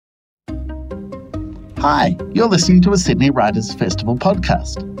Hi, you're listening to a Sydney Writers' Festival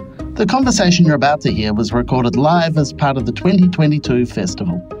podcast. The conversation you're about to hear was recorded live as part of the 2022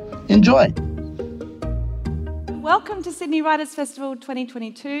 festival. Enjoy. Welcome to Sydney Writers' Festival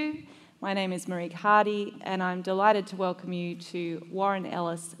 2022. My name is Marique Hardy, and I'm delighted to welcome you to Warren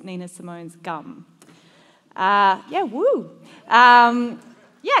Ellis, Nina Simone's Gum. Woo!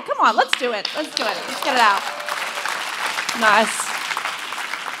 Come on, let's do it. Let's get it out. Nice.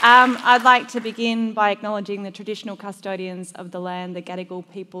 I'd like to begin by acknowledging the traditional custodians of the land, the Gadigal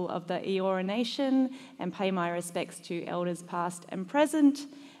people of the Eora Nation, and pay my respects to elders past and present,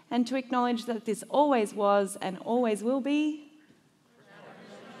 and to acknowledge that this always was and always will be.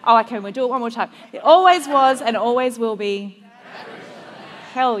 Oh, okay, we'll do it one more time. It always was and always will be.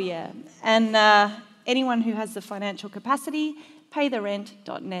 Hell yeah. And anyone who has the financial capacity,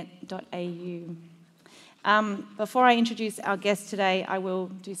 paytherent.net.au. Before I introduce our guest today, I will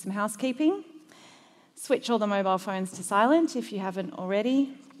do some housekeeping. Switch all the mobile phones to silent if you haven't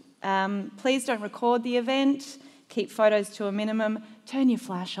already. Please don't record the event. Keep photos to a minimum. Turn your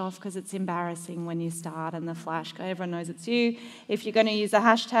flash off because it's embarrassing when you start and the flash, everyone knows it's you. If you're going to use the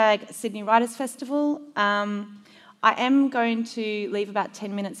hashtag Sydney Writers Festival, I am going to leave about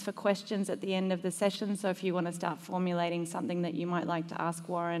 10 minutes for questions at the end of the session, so if you want to start formulating something that you might like to ask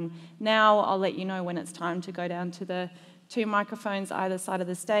Warren now, I'll let you know when it's time to go down to the two microphones either side of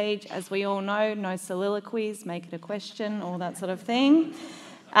the stage. As we all know, no soliloquies, make it a question, all that sort of thing.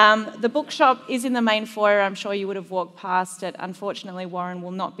 The bookshop is in the main foyer. I'm sure you would have walked past it. Unfortunately, Warren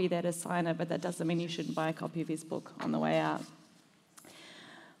will not be there to sign it, but that doesn't mean you shouldn't buy a copy of his book on the way out.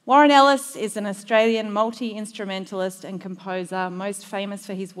 Warren Ellis is an Australian multi-instrumentalist and composer, most famous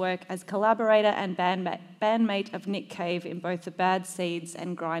for his work as collaborator and bandmate of Nick Cave in both The Bad Seeds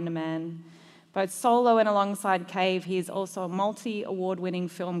and Grinderman. Both solo and alongside Cave, he is also a multi-award-winning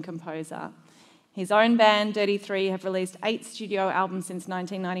film composer. His own band, Dirty Three, have released 8 studio albums since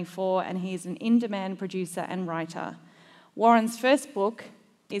 1994, and he is an in-demand producer and writer. Warren's first book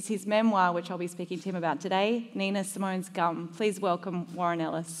is his memoir, which I'll be speaking to him about today, Nina Simone's Gum. Please welcome Warren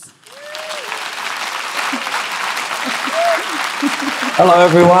Ellis. Hello,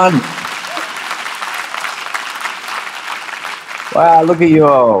 everyone. Wow, look at you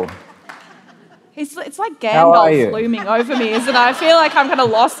all. It's like Gandalf looming over me, isn't it? I feel like I'm kind of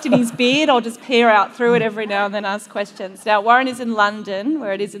lost in his beard. I'll just peer out through it every now and then, ask questions. Now, Warren is in London,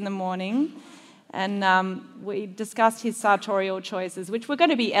 where it is in the morning, and we discussed his sartorial choices, which were going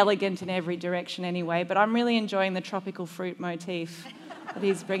to be elegant in every direction anyway, but I'm really enjoying the tropical fruit motif that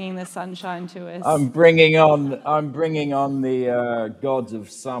he's bringing the sunshine to us. I'm bringing on the gods of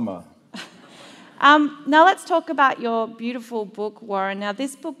summer. Now let's talk about your beautiful book, Warren. Now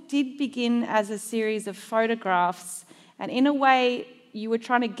this book did begin as a series of photographs, and in a way you were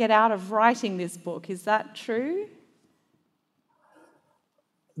trying to get out of writing this book. Is that true?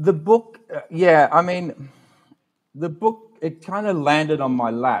 The book, the book, it kind of landed on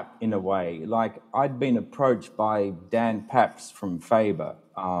my lap in a way. Like, I'd been approached by Dan Paps from Faber,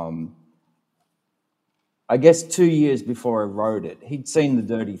 I guess 2 years before I wrote it. He'd seen The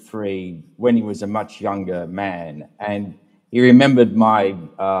Dirty Three when he was a much younger man, and he remembered my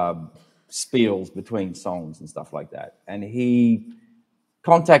spiels between songs and stuff like that. And he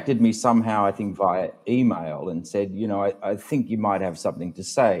contacted me somehow, I think via email, and said, I think you might have something to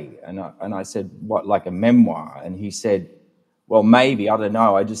say. And I said, what, like a memoir? And he said, well, maybe, I don't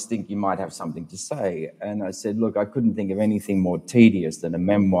know, I just think you might have something to say. And I said, look, I couldn't think of anything more tedious than a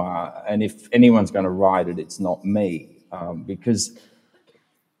memoir. And if anyone's going to write it, it's not me, because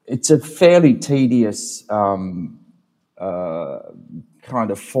it's a fairly tedious kind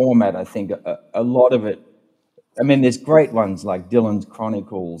of format, I think. A lot of it, there's great ones like Dylan's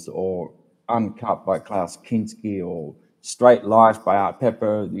Chronicles or Uncut by Klaus Kinski or Straight Life by Art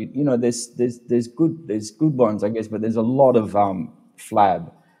Pepper. There's good ones, I guess, but there's a lot of flab.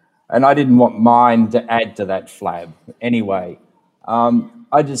 And I didn't want mine to add to that flab. Anyway,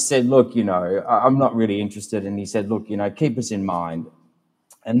 I just said, look, I'm not really interested. And he said, look, keep us in mind.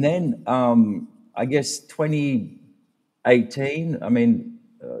 And then I guess 2018,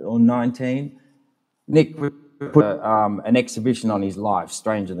 or 19, Nick put an exhibition on his life,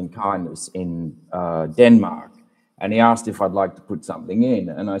 Stranger Than Kindness, in Denmark. And he asked if I'd like to put something in.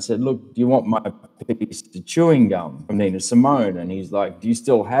 And I said, look, do you want my piece of chewing gum from Nina Simone? And he's like, do you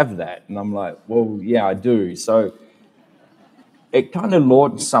still have that? And I'm like, well, yeah, I do. So it kind of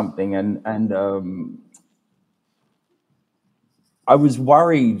launched something. And I was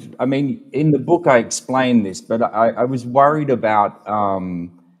worried. In the book I explained this, but I was worried about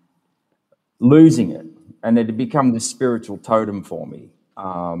losing it. And it had become this spiritual totem for me.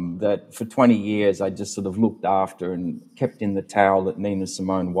 that for 20 years I just sort of looked after and kept in the towel that Nina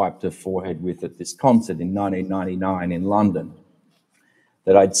Simone wiped her forehead with at this concert in 1999 in London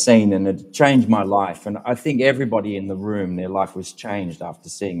that I'd seen, and it changed my life. And I think everybody in the room, their life was changed after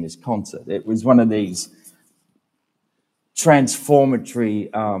seeing this concert. It was one of these transformatory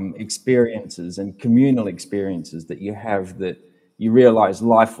experiences and communal experiences that you have, that you realize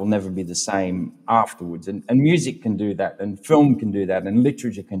life will never be the same afterwards. And music can do that, and film can do that, and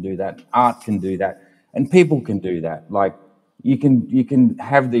literature can do that, art can do that, and people can do that. Like you can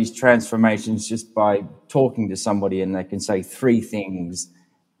have these transformations just by talking to somebody, and they can say 3 things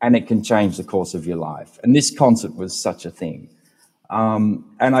and it can change the course of your life. And this concert was such a thing. And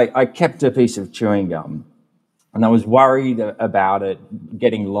I kept a piece of chewing gum, and I was worried about it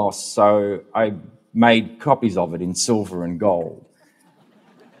getting lost, so I made copies of it in silver and gold.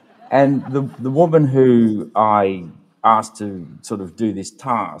 And the woman who I asked to sort of do this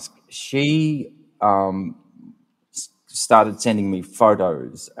task, she started sending me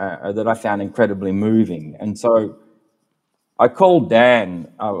photos that I found incredibly moving. And so I called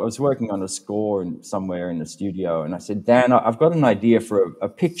Dan. I was working on a score somewhere in the studio, and I said, Dan, I've got an idea for a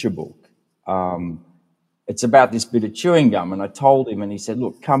picture book. It's about this bit of chewing gum. And I told him, and he said,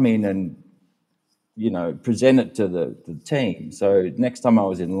 look, come in and, present it to the team. So next time I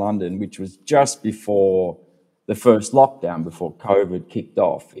was in London, which was just before the first lockdown, before COVID kicked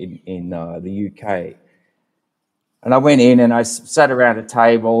off in the UK. And I went in and I sat around a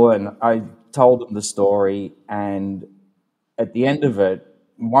table and I told them the story. And at the end of it,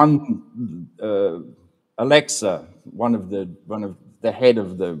 Alexa, one of the head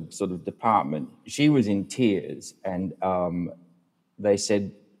of the sort of department, she was in tears, and they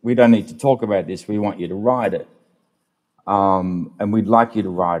said, we don't need to talk about this, we want you to write it. And we'd like you to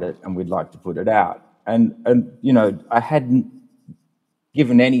write it, and we'd like to put it out. And I hadn't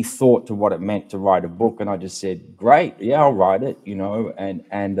given any thought to what it meant to write a book, and I just said, great, yeah, I'll write it,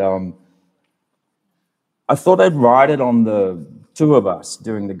 and I thought I'd write it on the two of us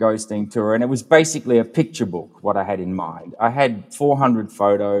doing the Ghosting tour, and it was basically a picture book, what I had in mind. I had 400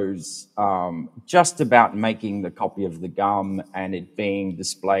 photos, just about making the copy of the gum and it being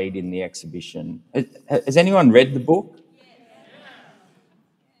displayed in the exhibition. Has anyone read the book?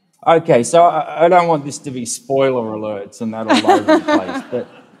 Okay, so I don't want this to be spoiler alerts and that all over the place, but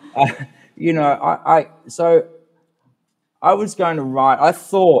so I was going to write. I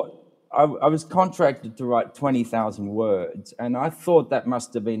thought I was contracted to write 20,000 words, and I thought that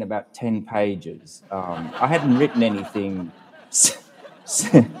must have been about 10 pages. I hadn't written anything.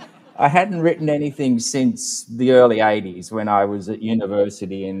 I hadn't written anything since the early 80s when I was at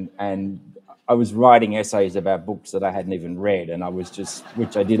university, and I was writing essays about books that I hadn't even read, and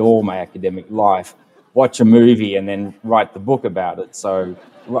which I did all my academic life, watch a movie and then write the book about it. So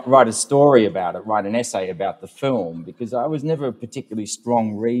write a story about it, write an essay about the film, because I was never a particularly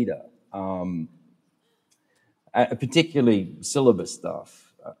strong reader, particularly syllabus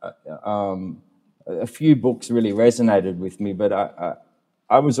stuff. A few books really resonated with me, but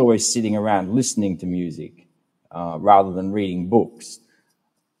I was always sitting around listening to music rather than reading books.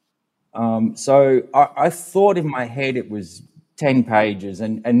 So I thought in my head it was 10 pages,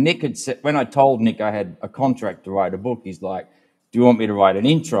 and Nick had said, when I told Nick I had a contract to write a book, he's like, do you want me to write an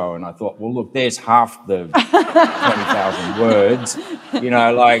intro? And I thought, well, look, there's half the 20,000 words.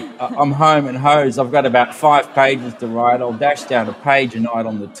 I'm home and hosed. I've got about 5 pages to write. I'll dash down a page a night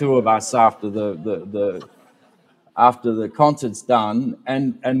on the two of us after the concert's done,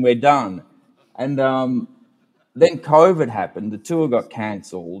 and we're done. And then COVID happened, the tour got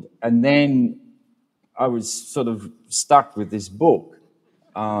cancelled, and then I was sort of stuck with this book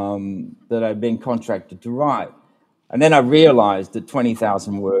that I'd been contracted to write. And then I realized that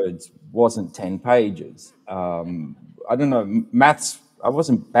 20,000 words wasn't 10 pages. I don't know, maths, I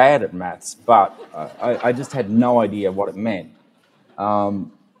wasn't bad at maths, but I just had no idea what it meant.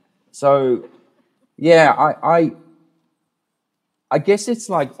 I guess it's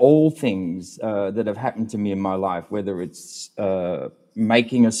like all things that have happened to me in my life, whether it's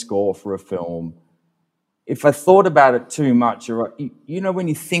making a score for a film. If I thought about it too much, or when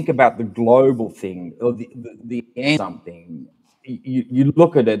you think about the global thing or the end of something, you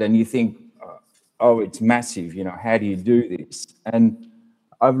look at it and you think, oh, it's massive. How do you do this? And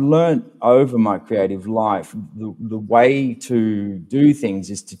I've learned over my creative life the way to do things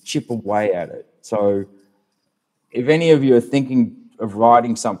is to chip away at it. So if any of you are thinking of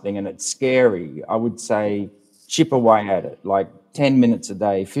writing something and it's scary, I would say chip away at it, like 10 minutes a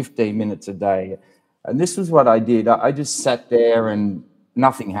day, 15 minutes a day. And this was what I did. I just sat there and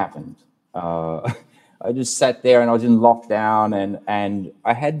nothing happened. I just sat there and I was in lockdown and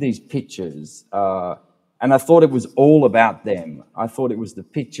I had these pictures and I thought it was all about them. I thought it was the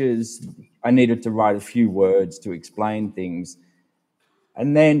pictures. I needed to write a few words to explain things.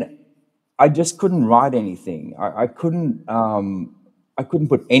 And then I just couldn't write anything. I couldn't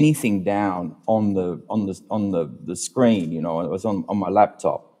put anything down on the screen, you know. It was on my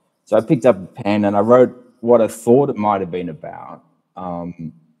laptop. So I picked up a pen and I wrote what I thought it might have been about.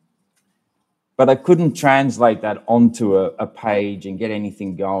 But I couldn't translate that onto a page and get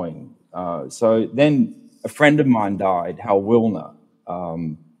anything going. So then a friend of mine died, Hal Wilner,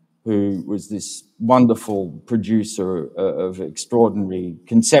 who was this wonderful producer of extraordinary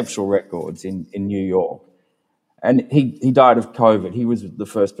conceptual records in New York. And he died of COVID. He was the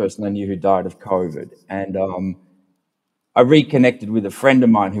first person I knew who died of COVID. And I reconnected with a friend of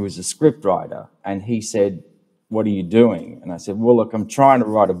mine who was a scriptwriter, and he said, "What are you doing?" And I said, "Well, look, I'm trying to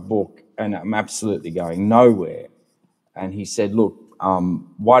write a book and I'm absolutely going nowhere." And he said, "Look,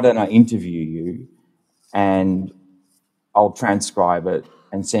 why don't I interview you and I'll transcribe it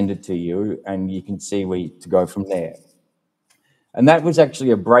and send it to you and you can see where to go from there." And that was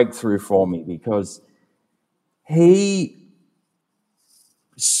actually a breakthrough for me because he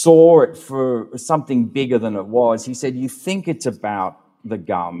saw it for something bigger than it was. He said, "You think it's about the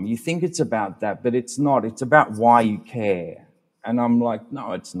gum, you think it's about that, but it's not. It's about why you care." And I'm like,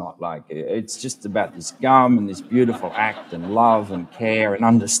 "No, it's not. Like, it's just about this gum and this beautiful act and love and care and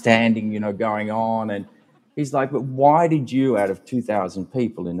understanding, you know, going on." And he's like, "But why did you, out of 2,000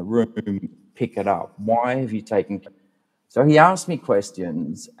 people in the room, pick it up? Why have you taken..." So he asked me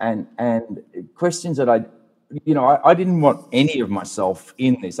questions and questions that I didn't want any of myself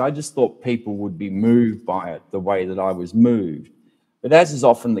in this. I just thought people would be moved by it the way that I was moved. But as is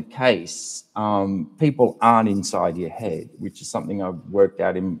often the case, people aren't inside your head, which is something I've worked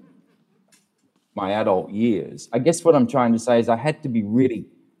out in my adult years. I guess what I'm trying to say is I had to be really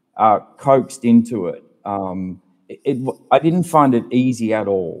coaxed into it. I didn't find it easy at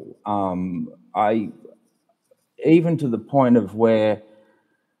all. Even to the point of where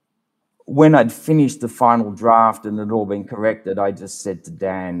when I'd finished the final draft and it had all been corrected, I just said to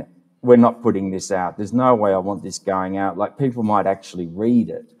Dan, "We're not putting this out. There's no way I want this going out. Like, people might actually read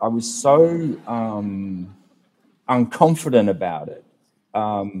it." I was so unconfident about it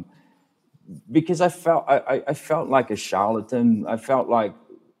because I felt like a charlatan. I felt like,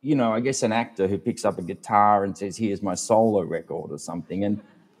 you know, I guess an actor who picks up a guitar and says, "Here's my solo record," or something. And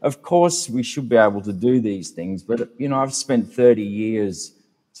of course, we should be able to do these things. But, you know, I've spent 30 years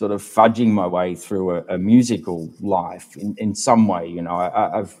sort of fudging my way through a musical life in some way. You know,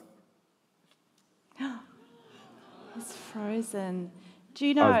 I've... He's frozen. Do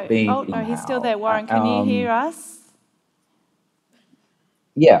you know... been Oh, no, he's still there. Warren, can you hear us?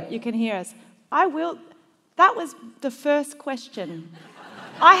 Yeah. You can hear us. I will... That was the first question.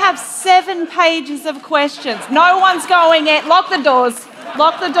 I have 7 pages of questions. No one's going in. Lock the doors.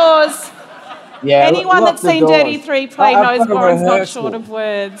 Lock the doors. Yeah, anyone that's seen Dirty 3 play knows Warren's not short of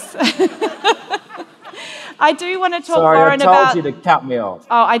words. I do want to talk, Warren, about... Sorry, I told you to cut me off.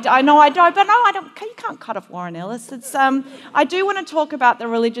 Oh, I know I don't, but no, I don't. You can't cut off Warren Ellis. It's I do want to talk about the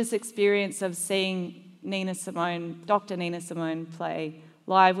religious experience of seeing Dr. Nina Simone play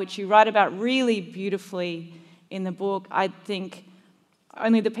live, which you write about really beautifully in the book. I think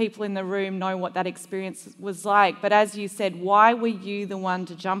only the people in the room know what that experience was like. But as you said, why were you the one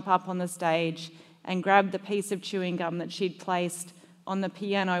to jump up on the stage and grab the piece of chewing gum that she'd placed on the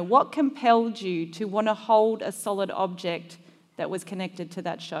piano? What compelled you to want to hold a solid object that was connected to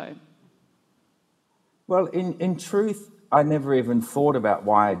that show? Well, in truth, I never even thought about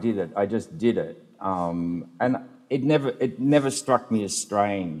why I did it. I just did it. And it never struck me as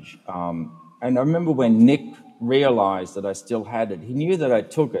strange. And I remember when Nick realised that I still had it, he knew that I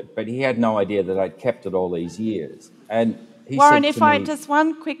took it, but he had no idea that I'd kept it all these years. And he Warren, said if to me, I just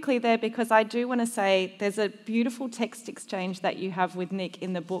one quickly there, because I do want to say there's a beautiful text exchange that you have with Nick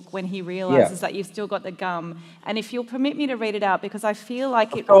in the book when he realises that you've still got the gum. And if you'll permit me to read it out, because I feel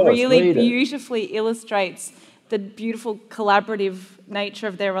like it really beautifully illustrates the beautiful collaborative nature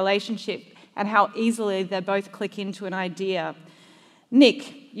of their relationship and how easily they both click into an idea.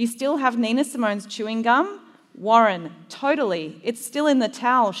 Nick, you still have Nina Simone's chewing gum? Warren, totally. It's still in the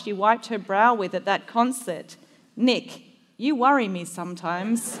towel she wiped her brow with at that concert. Nick, you worry me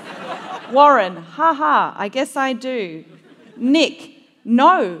sometimes. Warren, haha, I guess I do. Nick,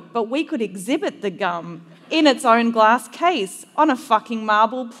 no, but we could exhibit the gum in its own glass case on a fucking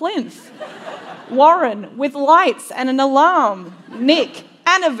marble plinth. Warren, with lights and an alarm. Nick,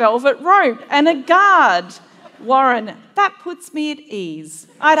 and a velvet rope and a guard. Warren, that puts me at ease.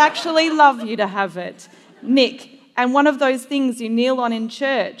 I'd actually love you to have it. Nick, and one of those things you kneel on in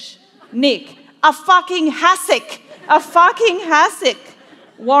church. Nick, a fucking hassock. A fucking hassock.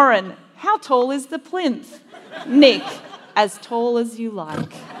 Warren, how tall is the plinth? Nick, as tall as you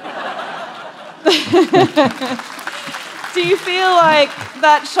like. Do you feel like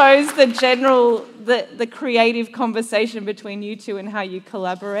that shows the general, the creative conversation between you two and how you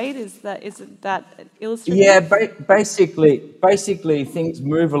collaborate? Isn't that illustrative? Yeah, basically things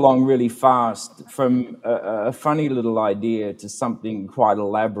move along really fast from a funny little idea to something quite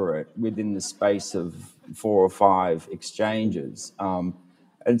elaborate within the space of 4 or 5 exchanges.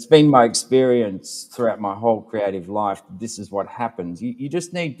 It's been my experience throughout my whole creative life. This is what happens. You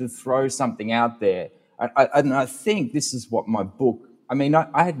just need to throw something out there. And I think this is what my book,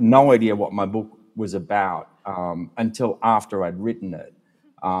 I had no idea what my book was about until after I'd written it.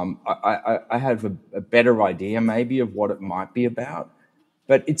 I have a better idea maybe of what it might be about,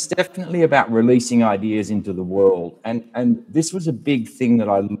 but it's definitely about releasing ideas into the world. And this was a big thing that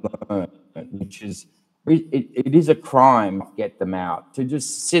I learned, which is it is a crime to get them out, to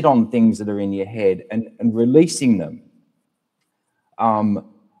just sit on things that are in your head and releasing them.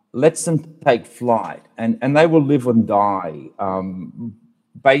 Lets them take flight, and they will live and die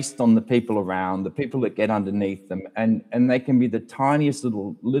based on the people around, the people that get underneath them, and they can be the tiniest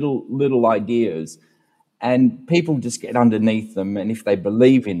little ideas, and people just get underneath them, and if they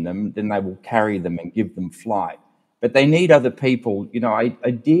believe in them, then they will carry them and give them flight. But they need other people.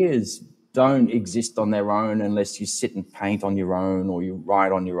 Ideas don't exist on their own unless you sit and paint on your own or you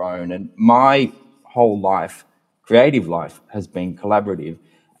write on your own. And my whole life, creative life, has been collaborative.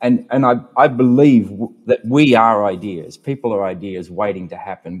 And I believe that we are ideas. People are ideas waiting to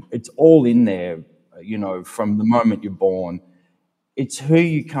happen. It's all in there, from the moment you're born. It's who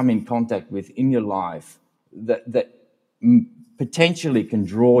you come in contact with in your life that potentially can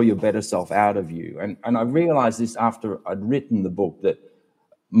draw your better self out of you. And I realized this after I'd written the book, that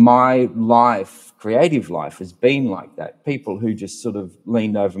my life, creative life, has been like that. People who just sort of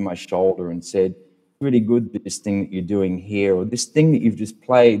leaned over my shoulder and said, really good, this thing that you're doing here, or this thing that you've just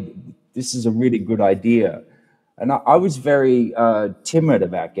played, this is a really good idea. And I was very timid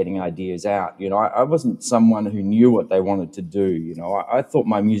about getting ideas out. I wasn't someone who knew what they wanted to do. I thought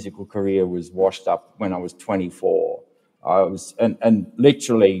my musical career was washed up when I was 24. And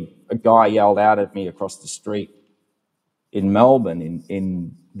literally a guy yelled out at me across the street in Melbourne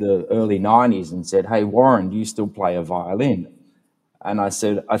in the early 90s and said, "Hey, Warren, do you still play a violin?" And I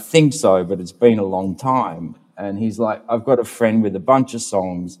said, "I think so, but it's been a long time." And he's like, "I've got a friend with a bunch of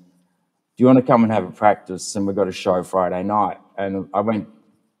songs. Do you want to come and have a practice? And we've got a show Friday night." And I went,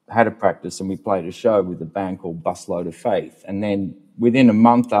 had a practice, and we played a show with a band called Busload of Faith. And then within a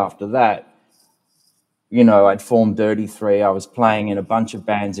month after that, I'd formed Dirty Three. I was playing in a bunch of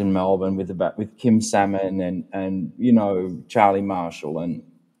bands in Melbourne with Kim Salmon and Charlie Marshall. And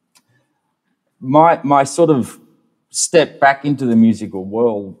my sort of step back into the musical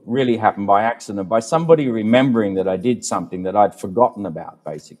world really happened by accident, by somebody remembering that I did something that I'd forgotten about,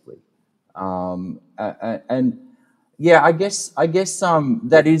 basically. And yeah, I guess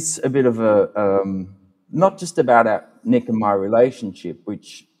that is a bit of a not just about Nick and my relationship,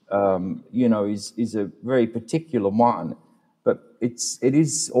 which is a very particular one, but it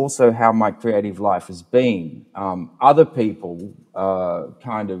is also how my creative life has been. Other people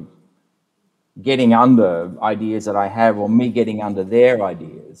kind of getting under ideas that I have, or me getting under their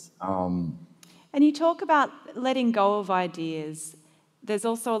ideas. And you talk about letting go of ideas. There's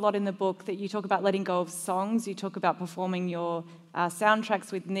also a lot in the book that you talk about letting go of songs. You talk about performing your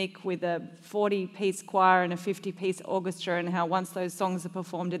soundtracks with Nick with a 40-piece choir and a 50-piece orchestra, and how once those songs are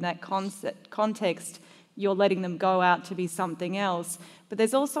performed in that context, you're letting them go out to be something else. But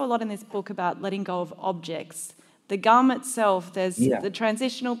there's also a lot in this book about letting go of objects. The gum itself, there's the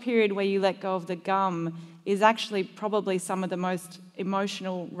transitional period where you let go of the gum is actually probably some of the most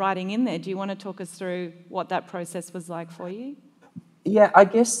emotional writing in there. Do you want to talk us through what that process was like for you? Yeah, I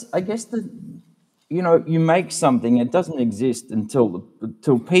guess that you make something, it doesn't exist until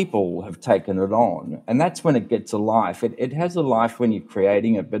people have taken it on, and that's when it gets a life. It has a life when you're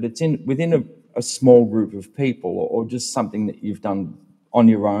creating it, but it's within a small group of people, or just something that you've done on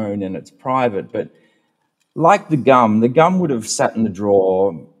your own and it's private. But like the gum would have sat in the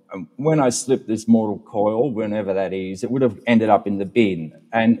drawer. When I slipped this mortal coil, whenever that is, it would have ended up in the bin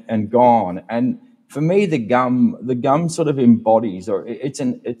and gone. And for me, the gum sort of embodies, or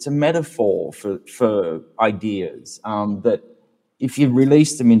it's a metaphor for ideas that if you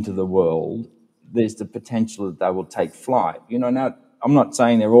release them into the world, there's the potential that they will take flight. Now I'm not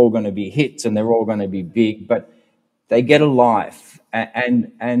saying they're all going to be hits and they're all going to be big, but they get a life,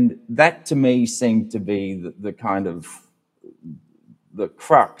 and that to me seemed to be the kind of the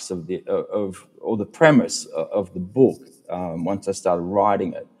crux of the premise of the book once I started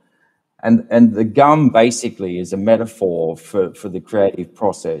writing it. And the gum basically is a metaphor for the creative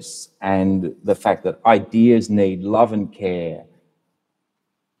process and the fact that ideas need love and care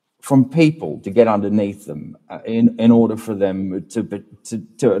from people to get underneath them in order for them to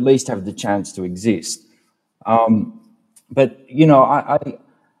at least have the chance to exist. But you know,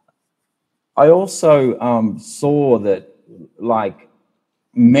 I also saw that, like,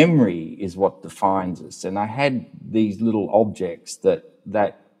 memory is what defines us, and I had these little objects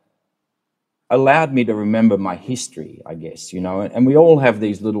that allowed me to remember my history, I guess, you know. And we all have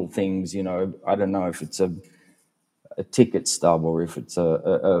these little things, you know. I don't know if it's a ticket stub, or if it's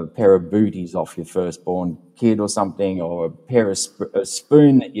a pair of booties off your firstborn kid or something, or a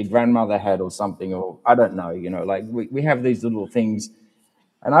spoon that your grandmother had or something, or I don't know, you know, like we have these little things.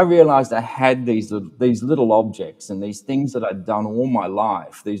 And I realized I had these little objects and these things that I'd done all my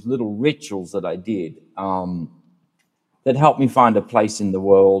life, these little rituals that I did, that helped me find a place in the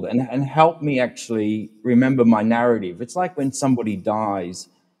world and helped me actually remember my narrative. It's like when somebody dies,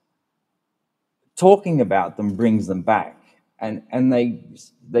 talking about them brings them back, and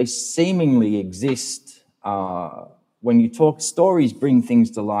they seemingly exist. When you talk, stories bring things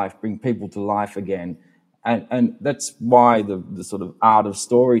to life, bring people to life again. And that's why the sort of art of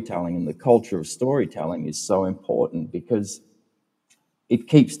storytelling and the culture of storytelling is so important, because it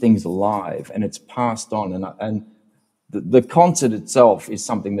keeps things alive and it's passed on. And the concert itself is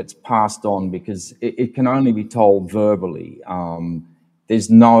something that's passed on because it can only be told verbally. There's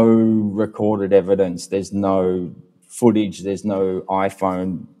no recorded evidence. There's no footage. There's no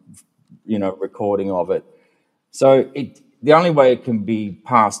iPhone, you know, recording of it. So the only way it can be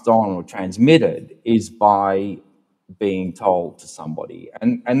passed on or transmitted is by being told to somebody,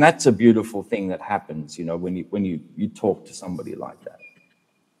 and that's a beautiful thing that happens, you know, when you talk to somebody like that.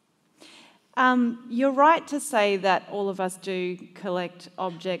 You're right to say that all of us do collect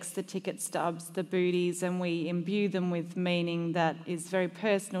objects, the ticket stubs, the booties, and we imbue them with meaning that is very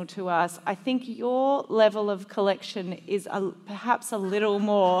personal to us. I think your level of collection is perhaps a little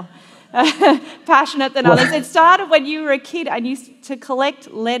more passionate than others. It started when you were a kid and you used to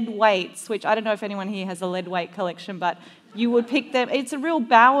collect lead weights, which I don't know if anyone here has a lead weight collection, but you would pick them. It's a real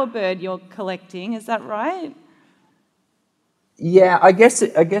bowerbird you're collecting, is that right? Yeah, I guess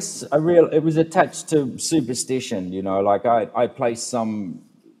it was attached to superstition, you know, like I place some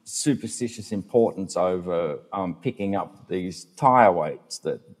superstitious importance over picking up these tire weights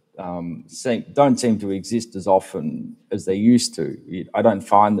that don't seem to exist as often as they used to. I don't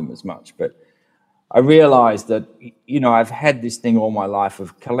find them as much, but I realized that, you know, I've had this thing all my life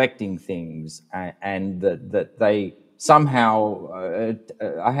of collecting things, and that they somehow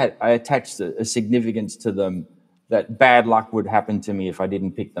I attached a significance to them, that bad luck would happen to me if I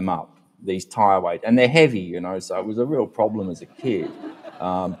didn't pick them up, these tire weights. And they're heavy, you know, so it was a real problem as a kid,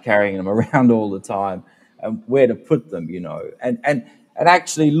 carrying them around all the time, and where to put them, you know. And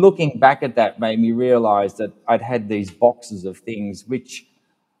actually looking back at that made me realize that I'd had these boxes of things,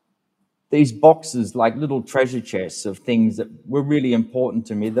 these boxes, like little treasure chests of things that were really important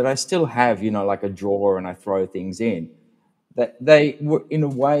to me, that I still have, you know, like a drawer, and I throw things in, that they were, in a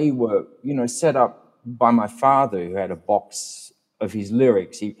way, you know, set up by my father, who had a box of his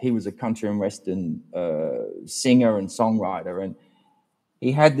lyrics. He was a country and western singer and songwriter, and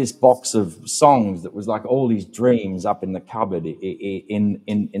he had this box of songs that was like all his dreams up in the cupboard in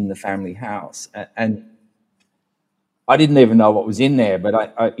the family house. And I didn't even know what was in there, but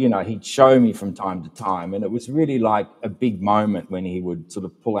I you know, he'd show me from time to time, and it was really like a big moment when he would sort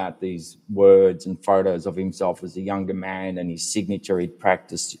of pull out these words and photos of himself as a younger man, and his signature he'd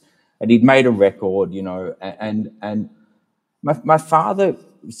practiced. And he'd made a record, you know, and my father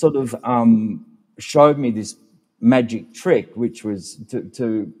sort of showed me this magic trick, which was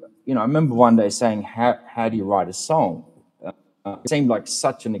to you know, I remember one day saying, how do you write a song? It seemed like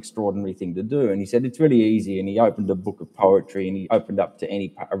such an extraordinary thing to do. And he said, it's really easy. And he opened a book of poetry, and he opened up to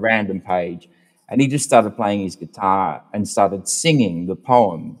a random page, and he just started playing his guitar and started singing the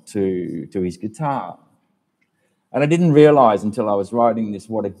poem to his guitar. And I didn't realize until I was writing this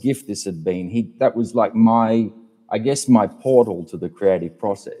what a gift this had been. That was like my portal to the creative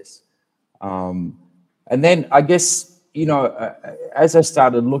process. And then I guess, you know, as I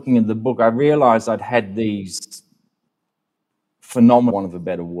started looking at the book, I realized I'd had these phenomena, one of a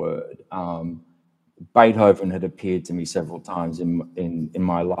better word. Beethoven had appeared to me several times in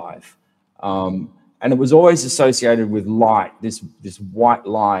my life. And it was always associated with light, this white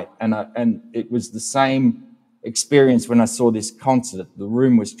light. And it was the same experience when I saw this concert. The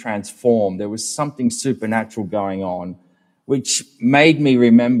room was transformed. There was something supernatural going on, which made me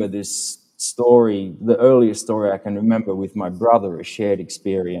remember this story, the earliest story I can remember with my brother, a shared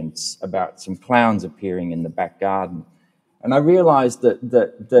experience about some clowns appearing in the back garden. And I realized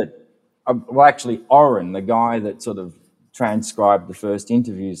that well, actually, Oren, the guy that sort of transcribed the first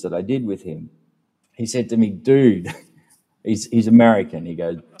interviews that I did with him, he said to me, dude, he's American. He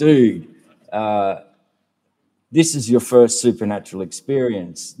goes, dude, this is your first supernatural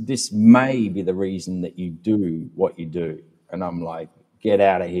experience. This may be the reason that you do what you do. And I'm like, get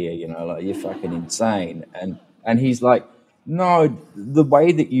out of here, you know, like, you're fucking insane. And he's like, no, the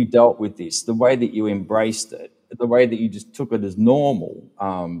way that you dealt with this, the way that you embraced it, the way that you just took it as normal,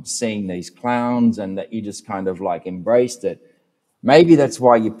 seeing these clowns, and that you just kind of like embraced it. Maybe that's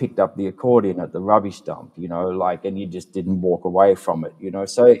why you picked up the accordion at the rubbish dump, you know, like, and you just didn't walk away from it, you know.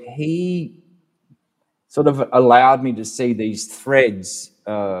 So he sort of allowed me to see these threads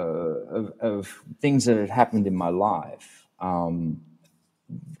of things that had happened in my life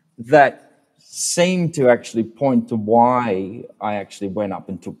that seemed to actually point to why I actually went up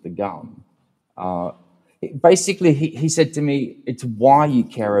and took the gum. Basically, he said to me, it's why you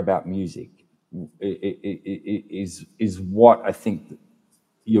care about music. Is what I think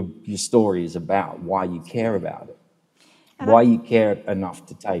your story is about, why you care about it, and why you care enough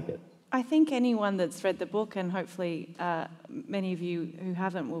to take it. I think anyone that's read the book, and hopefully many of you who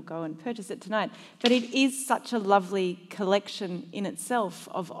haven't will go and purchase it tonight, but it is such a lovely collection in itself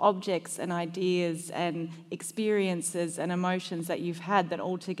of objects and ideas and experiences and emotions that you've had that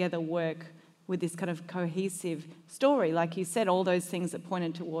all together work with this kind of cohesive story. Like you said, all those things that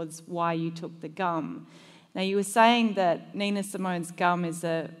pointed towards why you took the gum. Now, you were saying that Nina Simone's gum is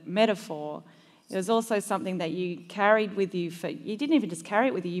a metaphor. It was also something that you carried with you you didn't even just carry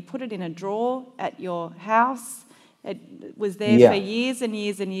it with you, you put it in a drawer at your house. It was there for years and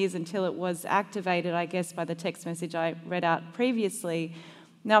years and years until it was activated, I guess, by the text message I read out previously.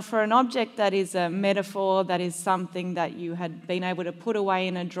 Now, for an object that is a metaphor, that is something that you had been able to put away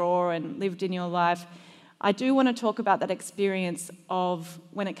in a drawer and lived in your life, I do want to talk about that experience of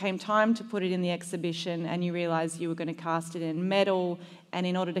when it came time to put it in the exhibition and you realised you were going to cast it in metal, and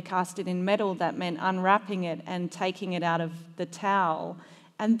in order to cast it in metal, that meant unwrapping it and taking it out of the towel.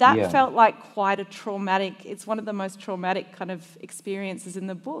 And that felt like quite a traumatic, it's one of the most traumatic kind of experiences in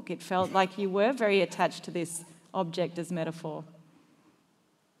the book. It felt like you were very attached to this object as metaphor.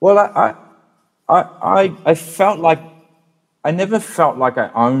 Well, I felt like, I never felt like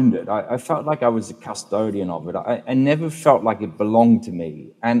I owned it. I felt like I was a custodian of it. I never felt like it belonged to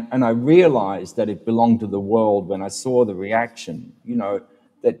me. And I realized that it belonged to the world when I saw the reaction, you know,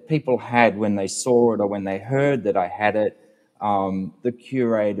 that people had when they saw it or when they heard that I had it. The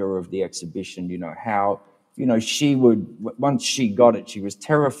curator of the exhibition, you know, how, you know, she would, once she got it, she was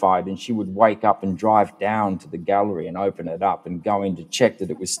terrified, and she would wake up and drive down to the gallery and open it up and go in to check that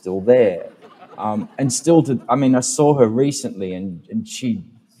it was still there. And still I saw her recently, and she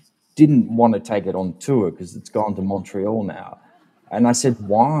didn't want to take it on tour because it's gone to Montreal now. And I said,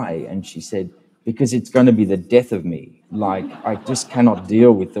 why? And she said, because it's going to be the death of me. Like, I just cannot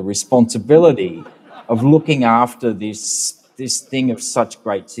deal with the responsibility of looking after this thing of such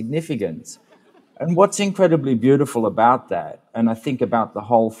great significance. And what's incredibly beautiful about that, and I think about the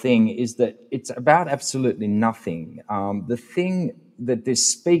whole thing, is that it's about absolutely nothing. The thing that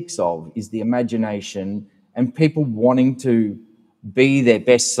this speaks of is the imagination and people wanting to be their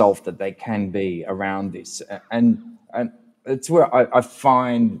best self that they can be around this. And it's where I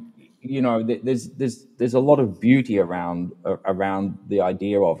find, you know, there's a lot of beauty around the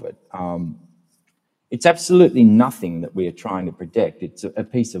idea of it. It's absolutely nothing that we are trying to protect. It's a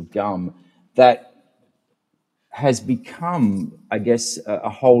piece of gum that has become, I guess, a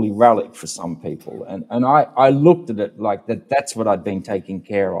holy relic for some people. And I looked at it like that's what I'd been taking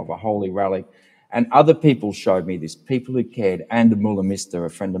care of, a holy relic. And other people showed me this, people who cared. Ander Muller-Mister, a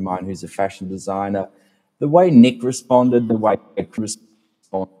friend of mine who's a fashion designer, the way Nick responded, the way Chris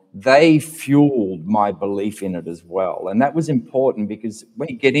responded, they fueled my belief in it as well. And that was important because when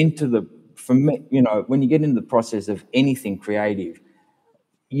you get into when you get into the process of anything creative,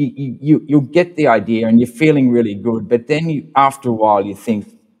 you'll get the idea and you're feeling really good, but then after a while you think,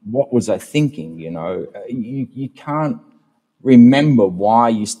 what was I thinking? You know, you can't remember why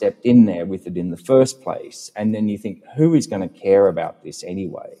you stepped in there with it in the first place, and then you think, who is going to care about this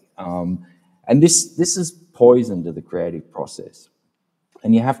anyway? And this is poison to the creative process,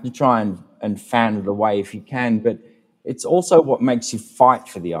 and you have to try and fan it away if you can. But it's also what makes you fight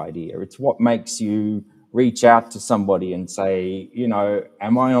for the idea. It's what makes you reach out to somebody and say,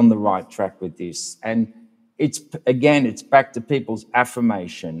 am I on the right track with this? And it's back to people's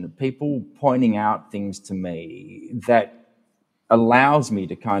affirmation, people pointing out things to me that allows me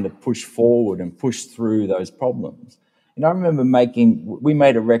to kind of push forward and push through those problems. I remember we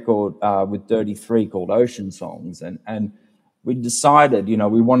made a record with Dirty Three called Ocean Songs, and we decided,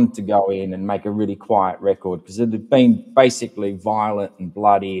 we wanted to go in and make a really quiet record because it had been basically violent and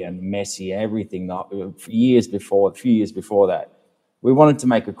bloody and messy, everything for a few years before that. We wanted to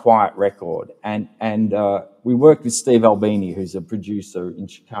make a quiet record, and we worked with Steve Albini, who's a producer in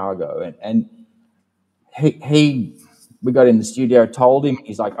Chicago, and we got in the studio, told him,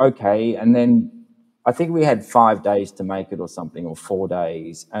 he's like, okay, and then I think we had 5 days to make it or something, or 4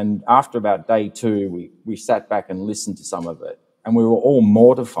 days. And after about day 2, we sat back and listened to some of it. And we were all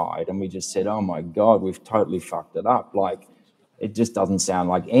mortified. And we just said, oh, my God, we've totally fucked it up. Like, it just doesn't sound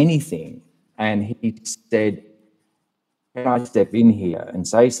like anything. And he said, can I step in here and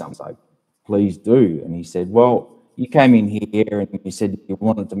say something? I was like, please do. And he said, well, you came in here and you said you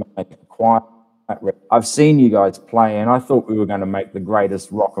wanted to make a quiet. I've seen you guys play, and I thought we were going to make the greatest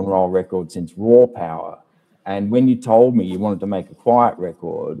rock and roll record since Raw Power. And when you told me you wanted to make a quiet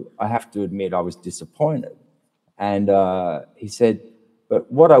record, I have to admit I was disappointed. And he said, but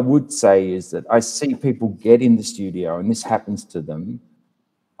what I would say is that I see people get in the studio, and this happens to them.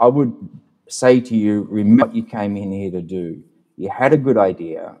 I would say to you, remember what you came in here to do. You had a good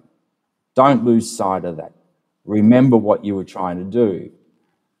idea. Don't lose sight of that. Remember what you were trying to do.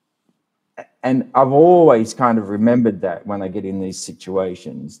 And I've always kind of remembered that when I get in these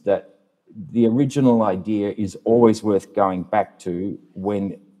situations, that the original idea is always worth going back to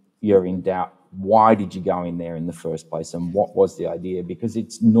when you're in doubt. Why did you go in there in the first place, and what was the idea? Because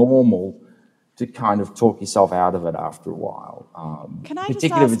it's normal to kind of talk yourself out of it after a while,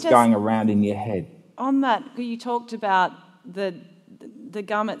 particularly if it's going around in your head. On that, you talked about the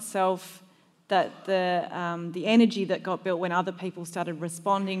gum itself, that the energy that got built when other people started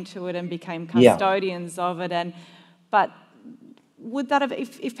responding to it and became custodians of it. But would that have,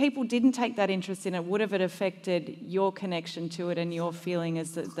 if people didn't take that interest in it, would have it affected your connection to it and your feeling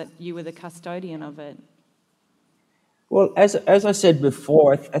as that you were the custodian of it? Well, as I said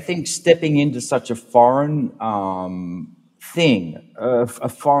before, I think stepping into such a foreign thing, a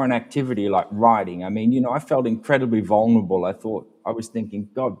foreign activity like writing, I felt incredibly vulnerable. I was thinking,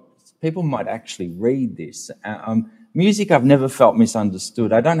 God, people might actually read this. Music, I've never felt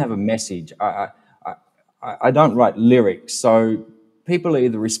misunderstood. I don't have a message. I don't write lyrics, so people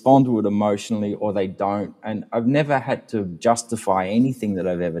either respond to it emotionally or they don't. And I've never had to justify anything that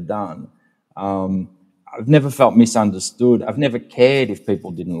I've ever done. I've never felt misunderstood. I've never cared if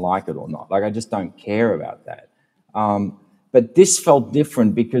people didn't like it or not. Like, I just don't care about that. But this felt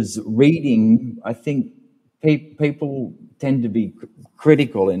different because reading, I think people tend to be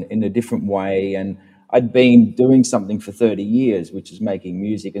critical in a different way, and I'd been doing something for 30 years, which is making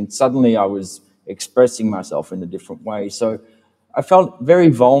music, and suddenly I was expressing myself in a different way. So I felt very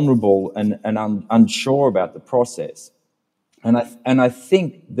vulnerable and unsure about the process. And I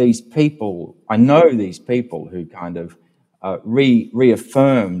think I know these people who kind of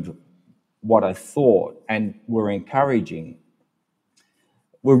reaffirmed what I thought and were encouraging,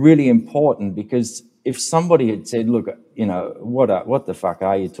 were really important, because if somebody had said, look, what the fuck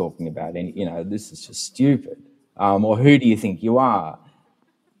are you talking about? And, this is just stupid. Or who do you think you are?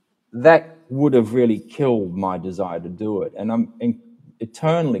 That would have really killed my desire to do it. And I'm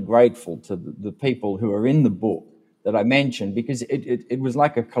eternally grateful to the people who are in the book that I mentioned, because it was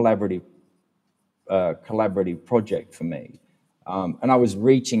like a collaborative project for me. And I was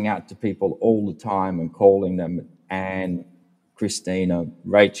reaching out to people all the time and calling them, Anne, Christina,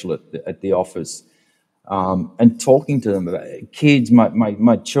 Rachel at the office, and talking to them about it. Kids,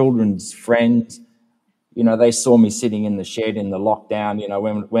 my children's friends, they saw me sitting in the shed in the lockdown,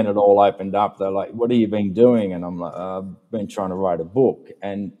 when it all opened up. They're like, what have you been doing? And I'm like, I've been trying to write a book.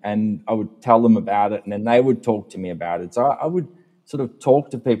 And I would tell them about it, and then they would talk to me about it. So I would sort of talk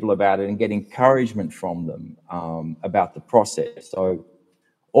to people about it and get encouragement from them about the process. So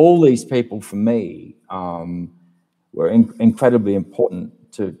all these people for me were incredibly important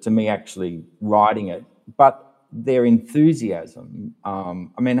to me actually writing it. But their enthusiasm, I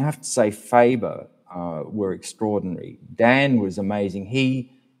have to say Faber were extraordinary. Dan was amazing.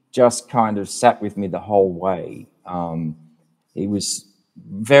 He just kind of sat with me the whole way. He was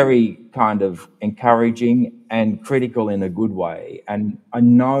very kind of encouraging and critical in a good way. And I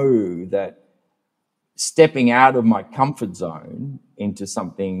know that stepping out of my comfort zone into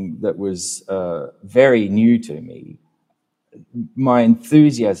something that was very new to me my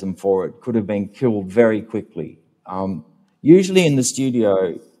enthusiasm for it could have been killed very quickly. Usually in the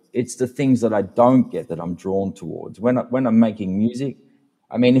studio, it's the things that I don't get that I'm drawn towards. When I'm making music,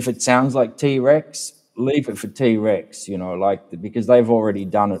 I mean, if it sounds like T-Rex, leave it for T-Rex, you know, like, because they've already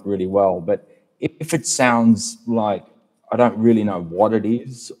done it really well. But if it sounds like I don't really know what it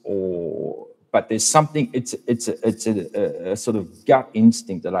is, but there's something, it's a sort of gut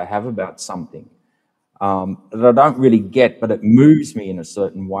instinct that I have about something that I don't really get, but it moves me in a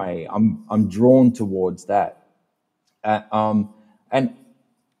certain way. I'm drawn towards that, and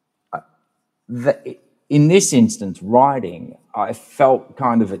in this instance, writing, I felt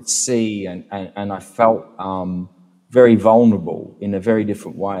kind of at sea, and I felt very vulnerable in a very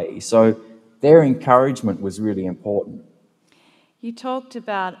different way. So their encouragement was really important. You talked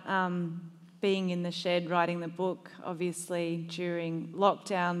about being in the shed writing the book, obviously, during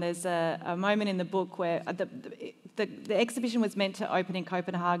lockdown. There's a moment in the book where the exhibition was meant to open in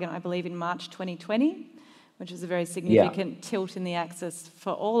Copenhagen, I believe, in March 2020, which is a very significant tilt in the axis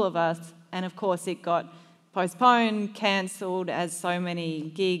for all of us. And of course, it got postponed, cancelled, as so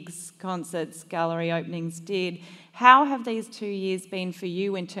many gigs, concerts, gallery openings did. How have these 2 years been for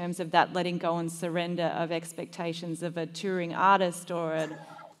you in terms of that letting go and surrender of expectations of a touring artist or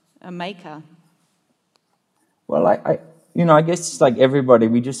a maker? Well, I guess it's like everybody,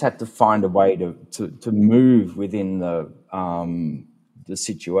 we just had to find a way to move within the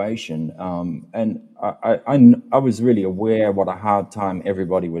situation. And I was really aware what a hard time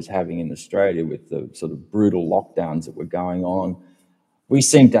everybody was having in Australia with the sort of brutal lockdowns that were going on. We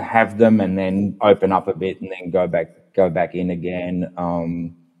seemed to have them and then open up a bit and then go back in again.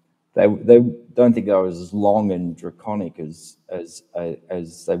 They don't think they were as long and draconic as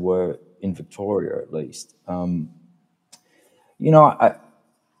they were in Victoria, at least. I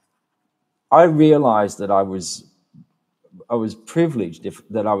realized that I was privileged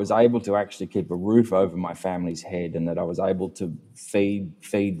that I was able to actually keep a roof over my family's head, and that I was able to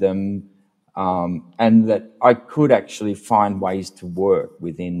feed them, and that I could actually find ways to work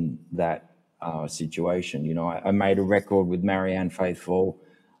within that situation. You know, I made a record with Marianne Faithfull.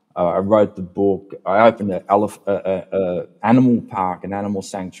 I wrote the book. I opened an animal park, an animal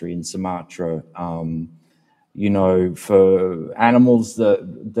sanctuary in Sumatra. For animals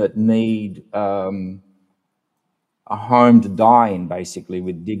that need a home to die in, basically,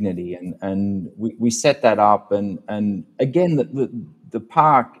 with dignity, and we set that up, and again, the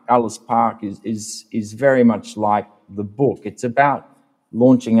park, Alice Park, is very much like the book. It's about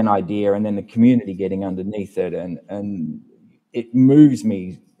launching an idea and then the community getting underneath it, and it moves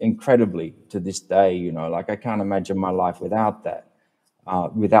me incredibly to this day. You know, like, I can't imagine my life without that,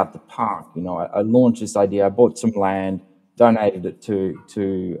 without the park. You know, I launched this idea. I bought some land, donated it to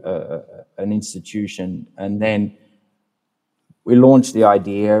an institution, and then we launched the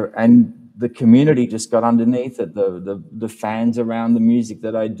idea, and the community just got underneath it. The fans around the music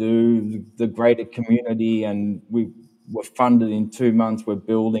that I do, the greater community, and we were funded in 2 months. We're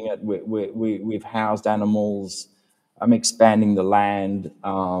building it. We've housed animals. I'm expanding the land.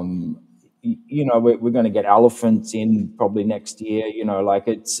 We're going to get elephants in probably next year. You know, like,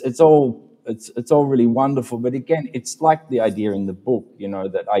 it's all really wonderful. But again, it's like the idea in the book. You know,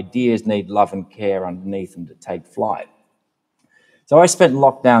 that ideas need love and care underneath them to take flight. So I spent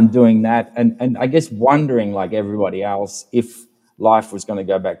lockdown doing that, and I guess wondering, like everybody else, if life was going to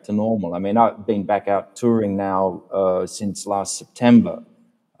go back to normal. I mean, I've been back out touring now since last September.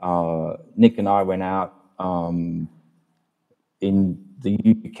 Nick and I went out in the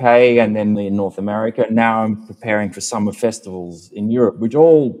UK and then in North America. Now I'm preparing for summer festivals in Europe, which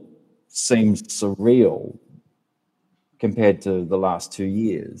all seems surreal compared to the last 2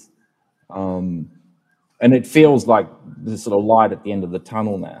 years. And it feels like there's sort of light at the end of the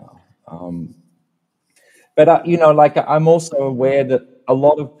tunnel now. But I'm also aware that a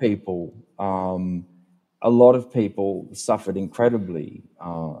lot of people suffered incredibly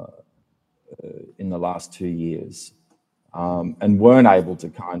in the last 2 years, and weren't able to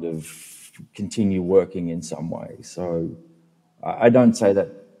kind of continue working in some way. So I don't say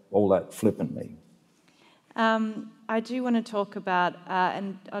that all that flippantly. I do want to talk about,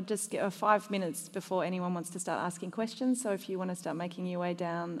 and I'll just get 5 minutes before anyone wants to start asking questions. So if you want to start making your way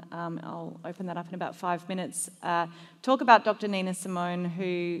down, I'll open that up in about 5 minutes. Talk about Dr. Nina Simone,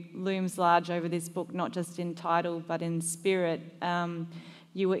 who looms large over this book, not just in title, but in spirit.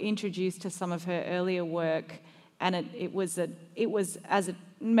 You were introduced to some of her earlier work, and it was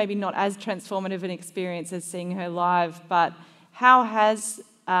maybe not as transformative an experience as seeing her live, but how has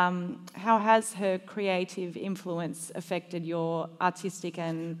her creative influence affected your artistic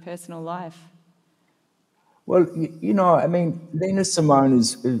and personal life? Well, I mean, Nina Simone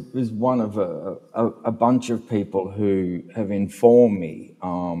is one of a bunch of people who have informed me.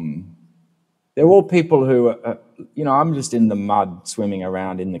 They're all people who are, I'm just in the mud, swimming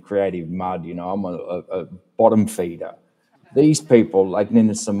around in the creative mud. I'm a bottom feeder. These people, like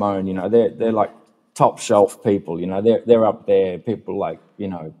Nina Simone, they're like top shelf people. They're up there. People like,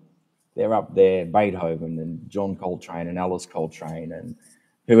 they're up there. Beethoven and John Coltrane and Alice Coltrane and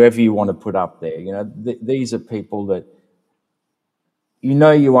whoever you want to put up there. These are people that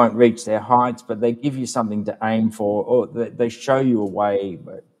you won't reach their heights, but they give you something to aim for, or they show you a way.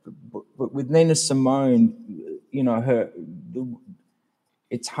 But with Nina Simone,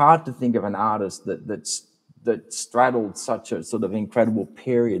 it's hard to think of an artist that straddled such a sort of incredible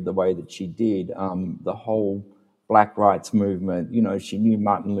period the way that she did. The whole Black rights movement, she knew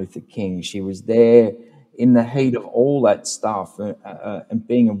Martin Luther King. She was there in the heat of all that stuff, and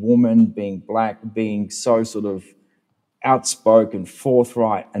being a woman, being Black, being so sort of outspoken,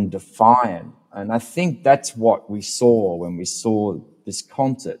 forthright, and defiant. And I think that's what we saw when we saw this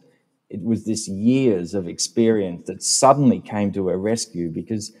concert. It was this years of experience that suddenly came to her rescue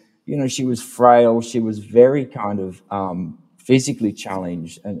because, she was frail. She was very kind of physically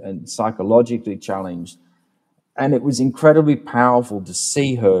challenged and psychologically challenged. And it was incredibly powerful to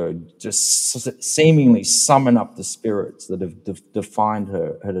see her just seemingly summon up the spirits that have defined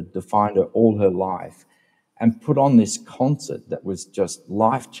her all her life, and put on this concert that was just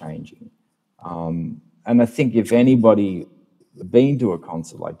life-changing. And I think if anybody been to a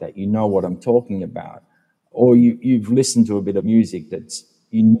concert like that, you know what I'm talking about. Or you've listened to a bit of music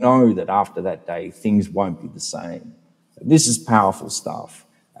that after that day, things won't be the same. This is powerful stuff.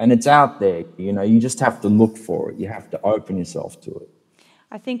 And it's out there, you just have to look for it. You have to open yourself to it.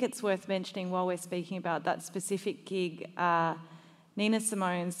 I think it's worth mentioning while we're speaking about that specific gig, Nina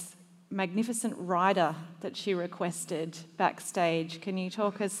Simone's magnificent rider that she requested backstage. Can you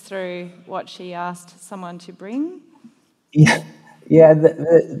talk us through what she asked someone to bring? Yeah.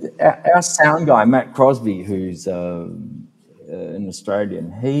 Our sound guy, Matt Crosby, who's an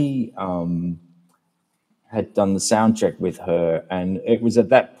Australian, he had done the sound check with her, and it was at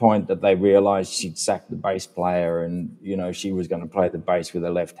that point that they realised she'd sacked the bass player, and she was going to play the bass with her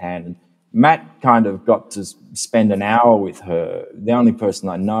left hand. And Matt kind of got to spend an hour with her, the only person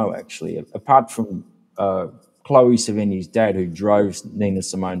I know actually, apart from Chloe Sevigny's dad, who drove Nina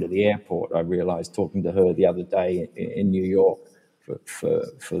Simone to the airport. I realised talking to her the other day in New York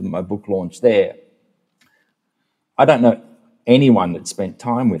for my book launch there. I don't know anyone that spent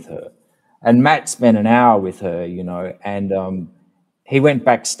time with her. And Matt spent an hour with her, and he went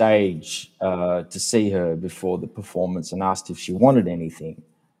backstage to see her before the performance and asked if she wanted anything.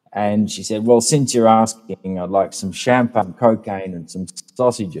 And she said, well, since you're asking, I'd like some champagne, cocaine, and some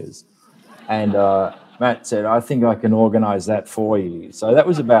sausages. And Matt said, I think I can organise that for you. So that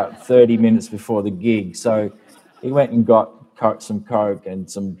was about 30 minutes before the gig. So he went and got some Coke and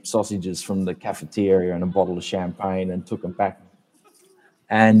some sausages from the cafeteria and a bottle of champagne and took them back.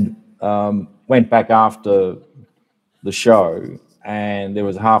 And went back after the show, and there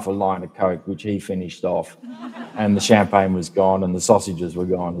was half a line of Coke, which he finished off, and the champagne was gone and the sausages were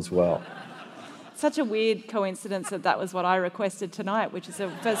gone as well. Such a weird coincidence that was what I requested tonight, which is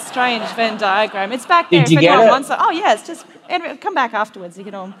a strange Venn diagram. It's back there. Did you get it? Oh, yeah, it's just, come back afterwards, you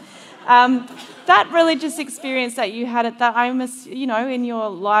can all... that religious experience that you had in your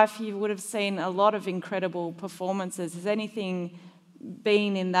life, you would have seen a lot of incredible performances. Has anything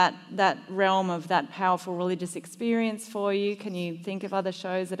been in that realm of that powerful religious experience for you? Can you think of other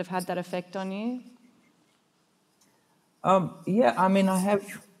shows that have had that effect on you? Yeah, I mean,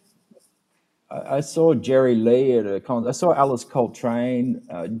 I saw Jerry Lee at a concert. I saw Alice Coltrane.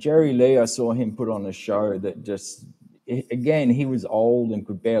 Jerry Lee, I saw him put on a show that just, again, he was old and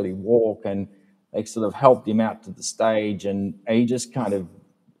could barely walk, and they sort of helped him out to the stage, and he just kind of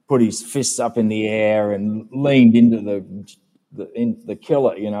put his fists up in the air and leaned into the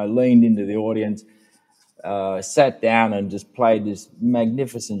killer, leaned into the audience, sat down and just played this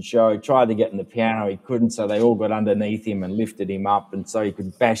magnificent show. Tried to get on the piano, he couldn't, so they all got underneath him and lifted him up, and so he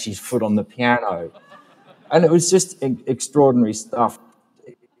could bash his foot on the piano. And it was just extraordinary stuff.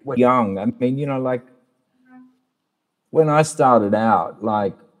 When young, I mean, when I started out,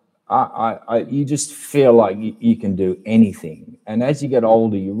 you just feel like you can do anything. And as you get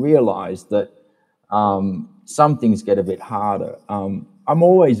older, you realise that some things get a bit harder. I'm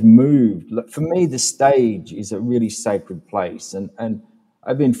always moved. For me, the stage is a really sacred place. And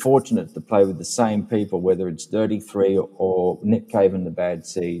I've been fortunate to play with the same people, whether it's Dirty Three or Nick Cave and the Bad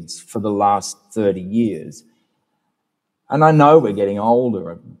Seeds, for the last 30 years. And I know we're getting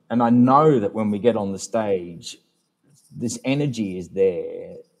older, and I know that when we get on the stage, this energy is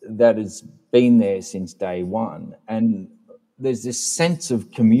there that has been there since day one. And there's this sense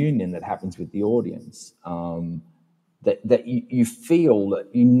of communion that happens with the audience, that you feel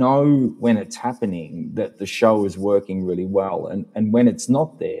that you know when it's happening that the show is working really well. And when it's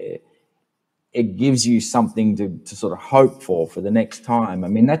not there, it gives you something to sort of hope for the next time. I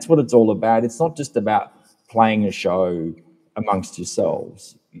mean, that's what it's all about. It's not just about playing a show amongst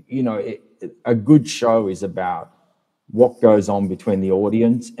yourselves. You know, a good show is about what goes on between the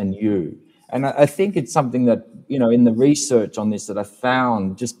audience and you. And I think it's something that, you know, in the research on this that I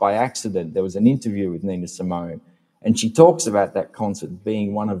found just by accident, there was an interview with Nina Simone, and she talks about that concert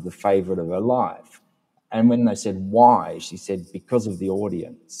being one of the favorite of her life. And when they said why, she said because of the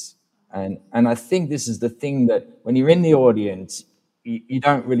audience. And I think this is the thing, that when you're in the audience, you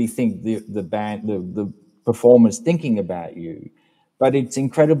don't really think the band, the performers thinking about you, but it's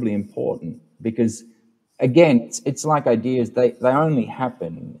incredibly important because, again, it's like ideas, they only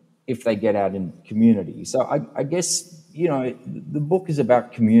happen if they get out in community. So I guess, you know, the book is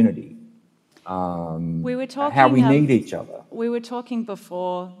about community, We were talking how we need each other. We were talking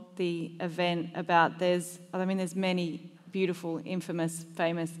before the event about there's many beautiful, infamous,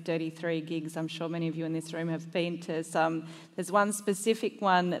 famous Dirty Three gigs. I'm sure many of you in this room have been to some. There's one specific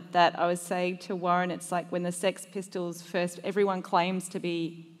one that I was saying to Warren, it's like when the Sex Pistols first, everyone claims to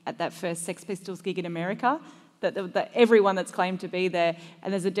be at that first Sex Pistols gig in America, that everyone that's claimed to be there.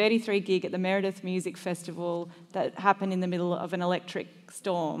 And there's a Dirty Three gig at the Meredith Music Festival that happened in the middle of an electric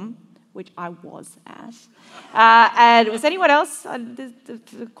storm, which I was at. And was anyone else?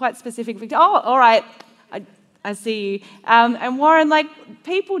 Quite specific. Oh, all right. I see you. And Warren, like,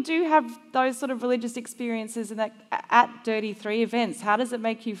 people do have those sort of religious experiences and that at Dirty Three events. How does it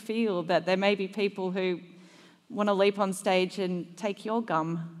make you feel that there may be people who want to leap on stage and take your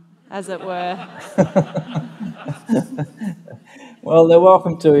gum, as it were? Well, they're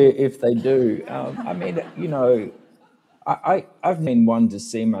welcome to if they do. I mean, you know, I've been one to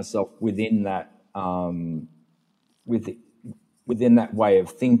see myself within that, within that way of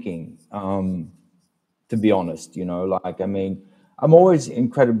thinking. To be honest, you know, like, I mean, I'm always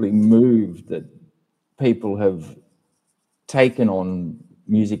incredibly moved that people have taken on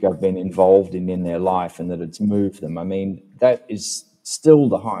music I've been involved in their life and that it's moved them. I mean, that is still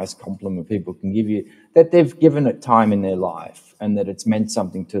the highest compliment people can give you, that they've given it time in their life and that it's meant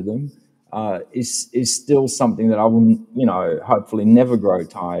something to them, is still something that I will, you know, hopefully never grow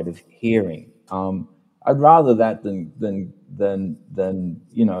tired of hearing. I'd rather that than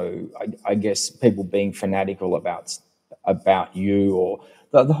you know, I guess people being fanatical about you, or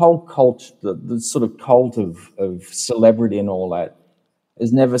the whole cult, the sort of cult of celebrity and all that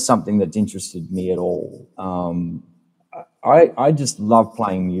is never something that's interested me at all. I just love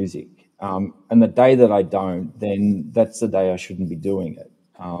playing music, and the day that I don't, then that's the day I shouldn't be doing it.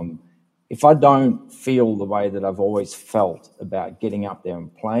 If I don't feel the way that I've always felt about getting up there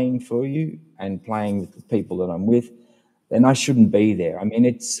and playing for you and playing with the people that I'm with, then I shouldn't be there. I mean,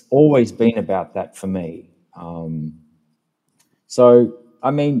 it's always been about that for me. So,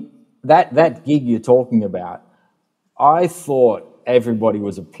 I mean, that gig you're talking about, I thought everybody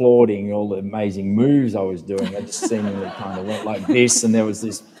was applauding all the amazing moves I was doing. They just seemingly kind of went like this, and there was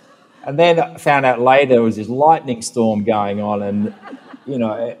this, and then I found out later there was this lightning storm going on, and, you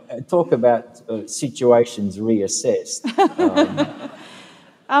know, talk about situations reassessed.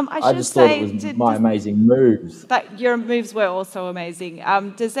 I just thought it was my amazing moves. But your moves were also amazing.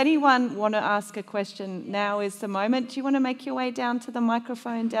 Does anyone want to ask a question? Now is the moment. Do you want to make your way down to the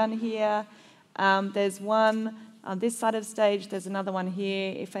microphone down here? There's one on this side of stage. There's another one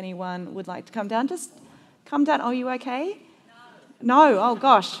here. If anyone would like to come down, just come down. Are you okay? No. Oh,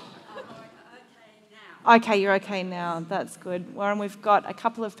 gosh. Okay, you're okay now. That's good. Warren, we've got a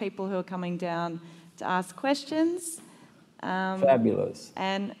couple of people who are coming down to ask questions. Fabulous.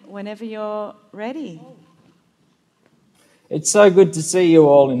 And whenever you're ready. It's so good to see you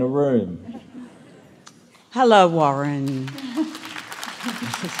all in a room. Hello, Warren.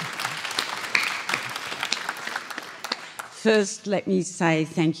 First, let me say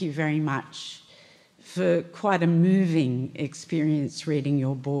thank you very much for quite a moving experience reading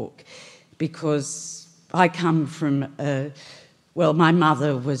your book, because I come from my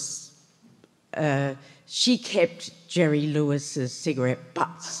mother was, she kept Jerry Lewis's cigarette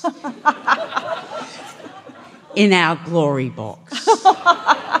butts in our glory box.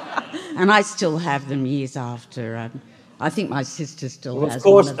 And I still have them years after. I think my sister still has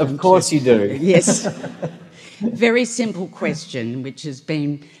one of them. Of course you do. Yes. Very simple question, which has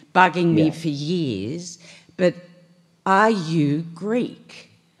been bugging me for years, but are you Greek?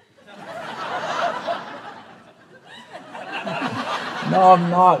 No, I'm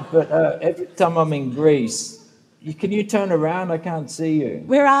not, but every time I'm in Greece, can you turn around? I can't see you.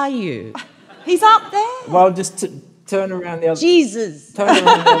 Where are you? He's up there. Well, just turn around the other. Jesus. Turn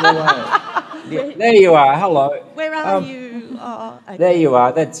around the other way. Yeah, there you are. Hello. Where are you? Oh, okay. There you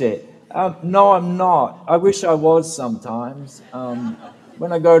are. That's it. No, I'm not. I wish I was sometimes.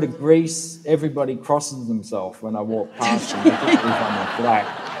 When I go to Greece, everybody crosses themselves when I walk past them, particularly if I'm black.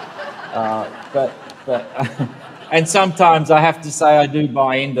 But and sometimes I have to say I do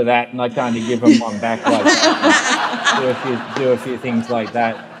buy into that, and I kind of give them one back, like do a few things like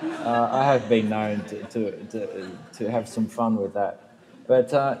that. I have been known to have some fun with that.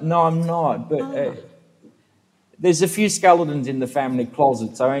 But no, I'm not. But there's a few skeletons in the family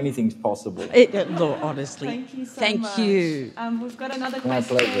closet, so anything's possible. Look, honestly. Thank you so Thank much. you. We've got another My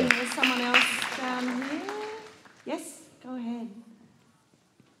question. pleasure. There's someone else down here. Yes, go ahead.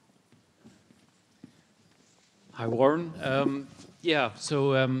 Hi, Warren.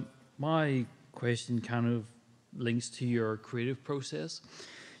 So my question kind of links to your creative process.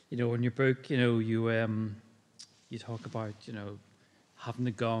 You know, in your book, you know, you talk about, you know, having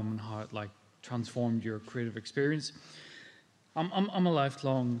the gum and how it like transformed your creative experience. I'm a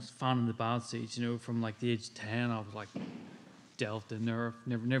lifelong fan of the Bad Seeds. You know, from like the age of 10, I was like delved in there,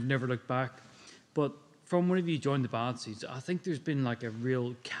 never looked back. But from whenever you joined the Bad Seeds, I think there's been like a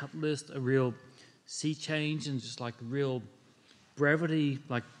real catalyst, a real sea change, and just like real brevity,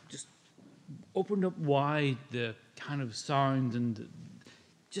 like just opened up wide the kind of sound and it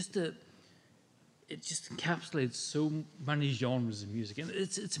just encapsulates so many genres of music, and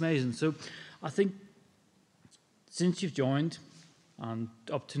it's amazing. So I think since you've joined and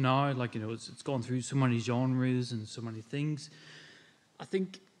up to now, like, you know, it's gone through so many genres and so many things. I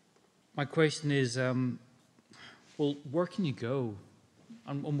think my question is, well, where can you go?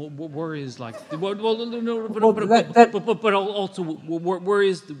 And where is like, but also where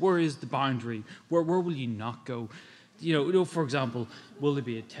is the boundary? Where will you not go? You know, for example, will there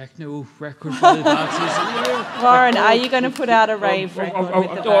be a techno record by the Bad Seeds? Warren, are you going to put out a rave record with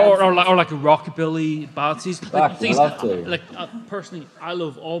the Bad Seeds? Or like a rockabilly Bad Seeds? I'd love to. Like personally, I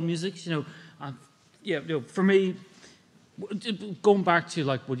love all music. You know, and yeah, you know, for me, going back to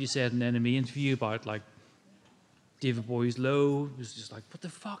like what you said in the Enemy interview about like David Bowie's Low, it was just like, what the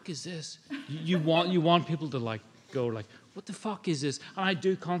fuck is this? You want people to like go like, what the fuck is this? And I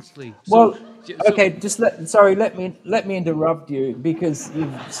do constantly. Okay, let me interrupt you, because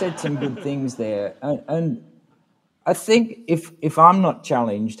you've said some good things there, and I think if I'm not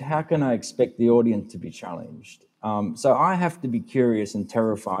challenged, how can I expect the audience to be challenged? So I have to be curious and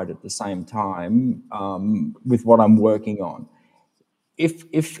terrified at the same time with what I'm working on. If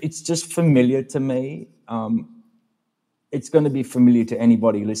it's just familiar to me, it's going to be familiar to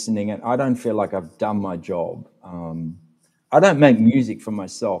anybody listening, and I don't feel like I've done my job. I don't make music for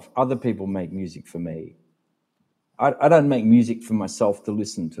myself. Other people make music for me. I don't make music for myself to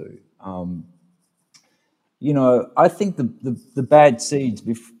listen to. You know, I think the Bad Seeds,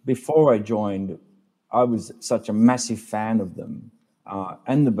 before I joined, I was such a massive fan of them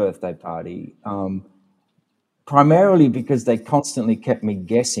and the Birthday Party, primarily because they constantly kept me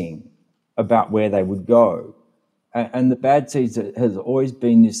guessing about where they would go. And the Bad Seeds has always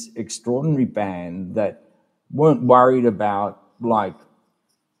been this extraordinary band that weren't worried about like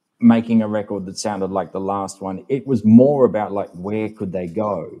making a record that sounded like the last one. It was more about like, where could they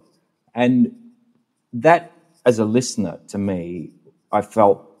go? And that, as a listener, to me, I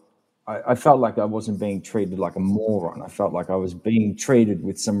felt like I wasn't being treated like a moron. I felt like I was being treated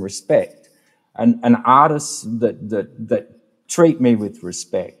with some respect. And artists that treat me with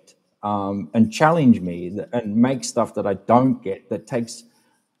respect and challenge me and make stuff that I don't get, that takes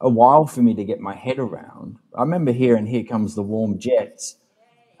a while for me to get my head around. I remember hearing Here Comes the Warm Jets,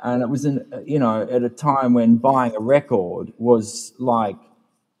 and it was at a time when buying a record was like,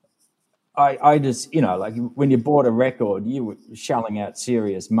 I just, you know, like when you bought a record, you were shelling out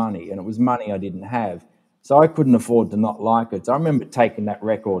serious money, and it was money I didn't have. So I couldn't afford to not like it. So I remember taking that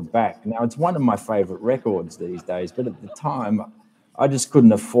record back. Now, it's one of my favorite records these days, but at the time, I just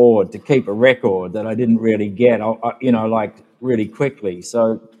couldn't afford to keep a record that I didn't really get, like really quickly.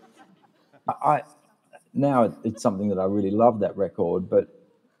 So now it's something that I really love, that record, but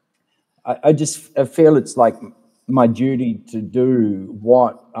I feel it's like my duty to do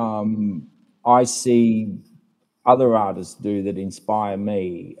what I see other artists do that inspire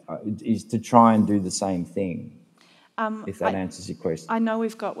me, is to try and do the same thing. If that answers your question. I know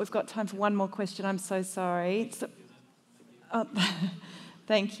we've got time for one more question. I'm so sorry.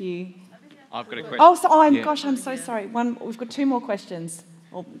 Thank you. I've got a question. Gosh, I'm so sorry. We've got 2 more questions.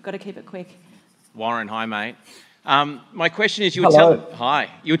 We've got to keep it quick. Warren, hi, mate. My question is, Hello.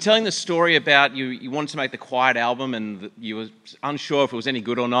 You were telling the story about you wanted to make the Quiet album and you were unsure if it was any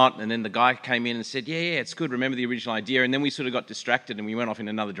good or not, and then the guy came in and said, yeah, it's good, remember the original idea, and then we sort of got distracted and we went off in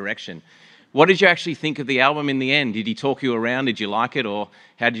another direction. What did you actually think of the album in the end? Did he talk you around? Did you like it? Or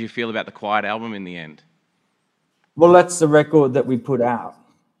how did you feel about the Quiet album in the end? Well, that's the record that we put out.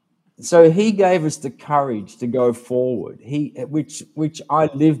 So he gave us the courage to go forward. Which I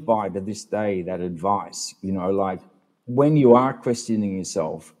live by to this day, that advice, like when you are questioning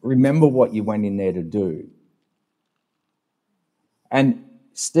yourself, remember what you went in there to do. And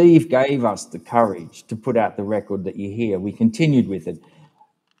Steve gave us the courage to put out the record that you hear. We continued with it.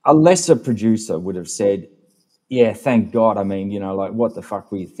 A lesser producer would have said, yeah, thank God. I mean, like, what the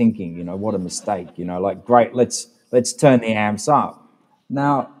fuck were you thinking? What a mistake, like, great, let's turn the amps up.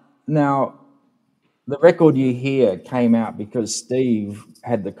 Now, the record you hear came out because Steve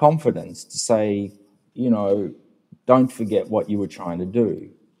had the confidence to say, don't forget what you were trying to do.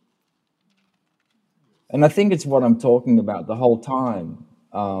 And I think it's what I'm talking about the whole time,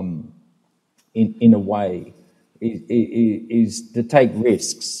 in a way, is to take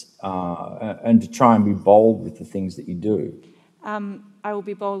risks and to try and be bold with the things that you do. I will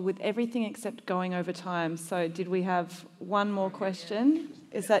be bold with everything except going over time. So did we have one more question?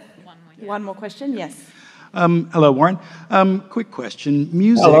 Is that one more question? Yes. Hello, Warren. Quick question.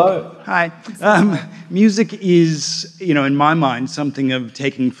 Music. Hello. Hi. Music is, in my mind, something of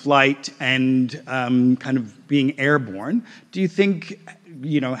taking flight and kind of being airborne. Do you think,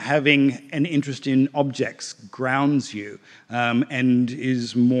 having an interest in objects grounds you and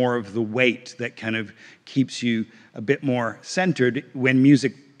is more of the weight that kind of keeps you a bit more centered when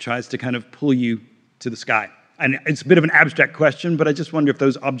music tries to kind of pull you to the sky? And it's a bit of an abstract question, but I just wonder if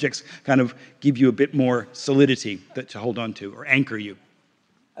those objects kind of give you a bit more solidity to hold on to or anchor you.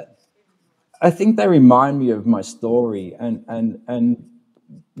 I think they remind me of my story, and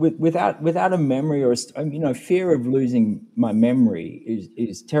without a memory or fear of losing my memory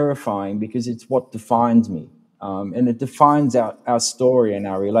is terrifying because it's what defines me, and it defines our story and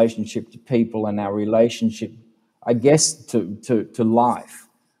our relationship to people and our relationship, I guess, to life.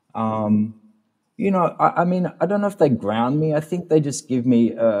 I mean, I don't know if they ground me. I think they just give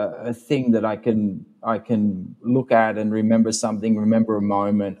me a thing that I can look at and remember something, remember a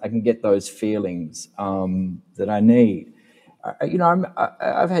moment. I can get those feelings that I need.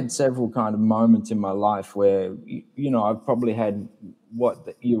 I've had several kind of moments in my life where, I've probably had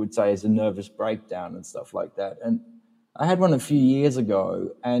what you would say is a nervous breakdown and stuff like that. And I had one a few years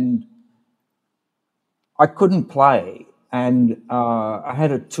ago, and I couldn't play. And I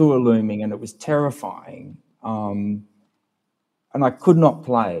had a tour looming, and it was terrifying. And I could not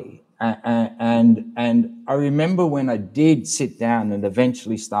play. And I remember when I did sit down and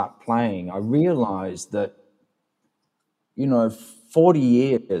eventually start playing, I realized that, 40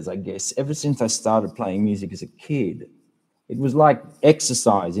 years, I guess, ever since I started playing music as a kid, it was like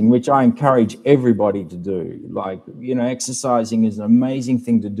exercising, which I encourage everybody to do. Like, exercising is an amazing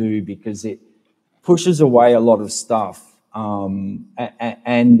thing to do because it pushes away a lot of stuff. And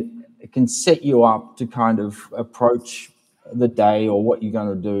it can set you up to kind of approach the day or what you're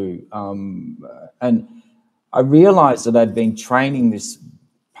going to do. And I realized that I'd been training this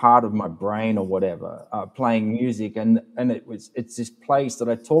part of my brain or whatever, playing music, and it's this place that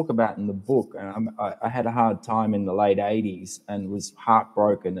I talk about in the book. And I had a hard time in the late 80s and was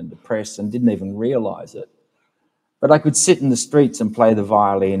heartbroken and depressed and didn't even realize it. But I could sit in the streets and play the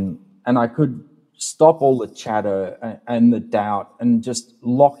violin, and I could stop all the chatter and the doubt and just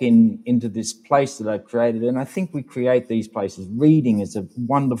lock into this place that I've created. And I think we create these places. Reading is a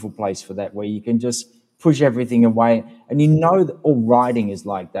wonderful place for that, where you can just push everything away. And that all writing is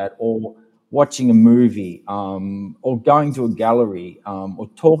like that, or watching a movie, or going to a gallery, or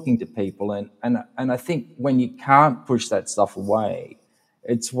talking to people. And I think when you can't push that stuff away,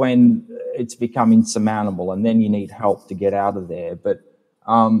 it's when it's become insurmountable, and then you need help to get out of there. But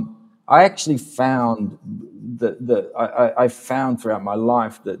I actually found I found throughout my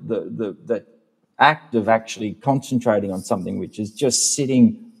life that the act of actually concentrating on something, which is just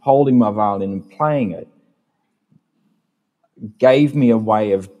sitting, holding my violin and playing it, gave me a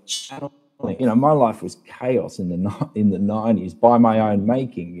way of channeling. My life was chaos in the 90s by my own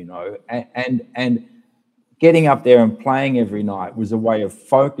making, and getting up there and playing every night was a way of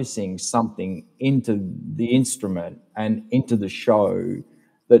focusing something into the instrument and into the show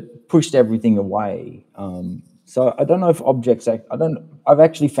that pushed everything away. So I don't know if objects. I've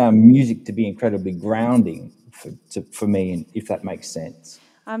actually found music to be incredibly grounding for me, if that makes sense.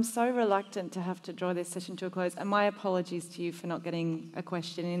 I'm so reluctant to have to draw this session to a close, and my apologies to you for not getting a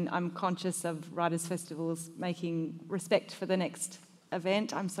question in. I'm conscious of Writers' Festivals making respect for the next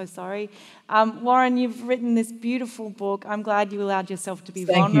event. I'm so sorry. Warren, you've written this beautiful book. I'm glad you allowed yourself to be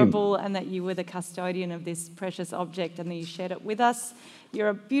vulnerable and that you were the custodian of this precious object and that you shared it with us. You're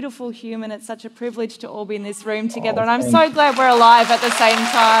a beautiful human. It's such a privilege to all be in this room together, and I'm so glad we're alive at the same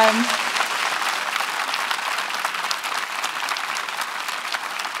time.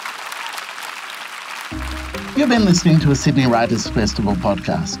 You've been listening to a Sydney Writers' Festival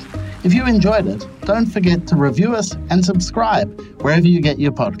podcast. If you enjoyed it, don't forget to review us and subscribe wherever you get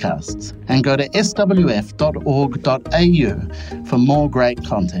your podcasts, and go to swf.org.au for more great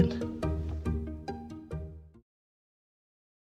content.